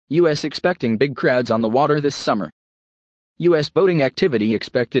U.S. expecting big crowds on the water this summer. U.S. boating activity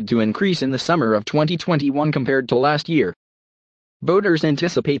expected to increase in the summer of 2021 compared to last year. Boaters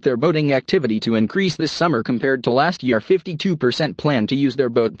anticipate their boating activity to increase this summer compared to last year. 52% plan to use their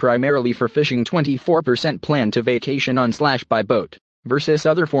boat primarily for fishing, 24% plan to vacation on/by boat, versus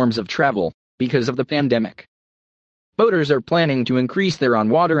other forms of travel, because of the pandemic. Boaters are planning to increase their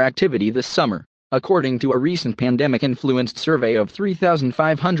on-water activity this summer, according to a recent pandemic-influenced survey of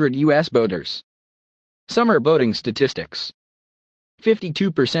 3,500 U.S. boaters. Summer boating statistics.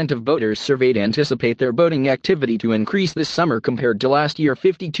 52% of boaters surveyed anticipate their boating activity to increase this summer compared to last year.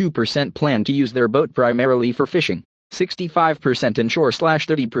 52% plan to use their boat primarily for fishing, 65%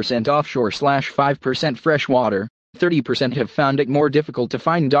 inshore/30% offshore/5% freshwater. 30% have found it more difficult to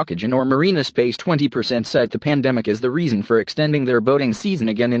find dockage or marina space. 20% cite the pandemic as the reason for extending their boating season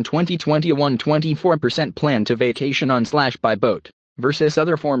again in 2021. 24% plan to vacation on/by boat, versus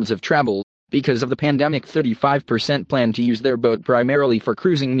other forms of travel, because of the pandemic. 35% plan to use their boat primarily for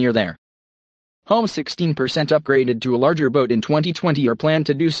cruising near their home. 16% upgraded to a larger boat in 2020 or plan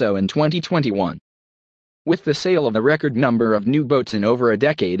to do so in 2021. With the sale of a record number of new boats in over a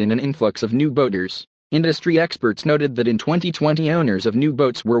decade and an influx of new boaters, industry experts noted that in 2020 owners of new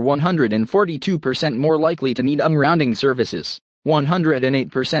boats were 142% more likely to need ungrounding services,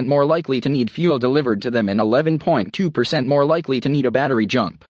 108% more likely to need fuel delivered to them, and 11.2% more likely to need a battery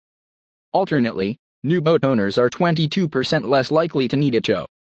jump. Alternately, new boat owners are 22% less likely to need a tow.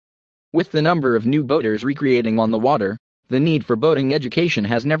 With the number of new boaters recreating on the water, the need for boating education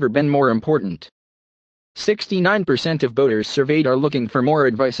has never been more important. 69% of boaters surveyed are looking for more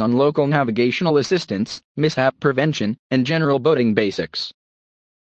advice on local navigational assistance, mishap prevention, and general boating basics.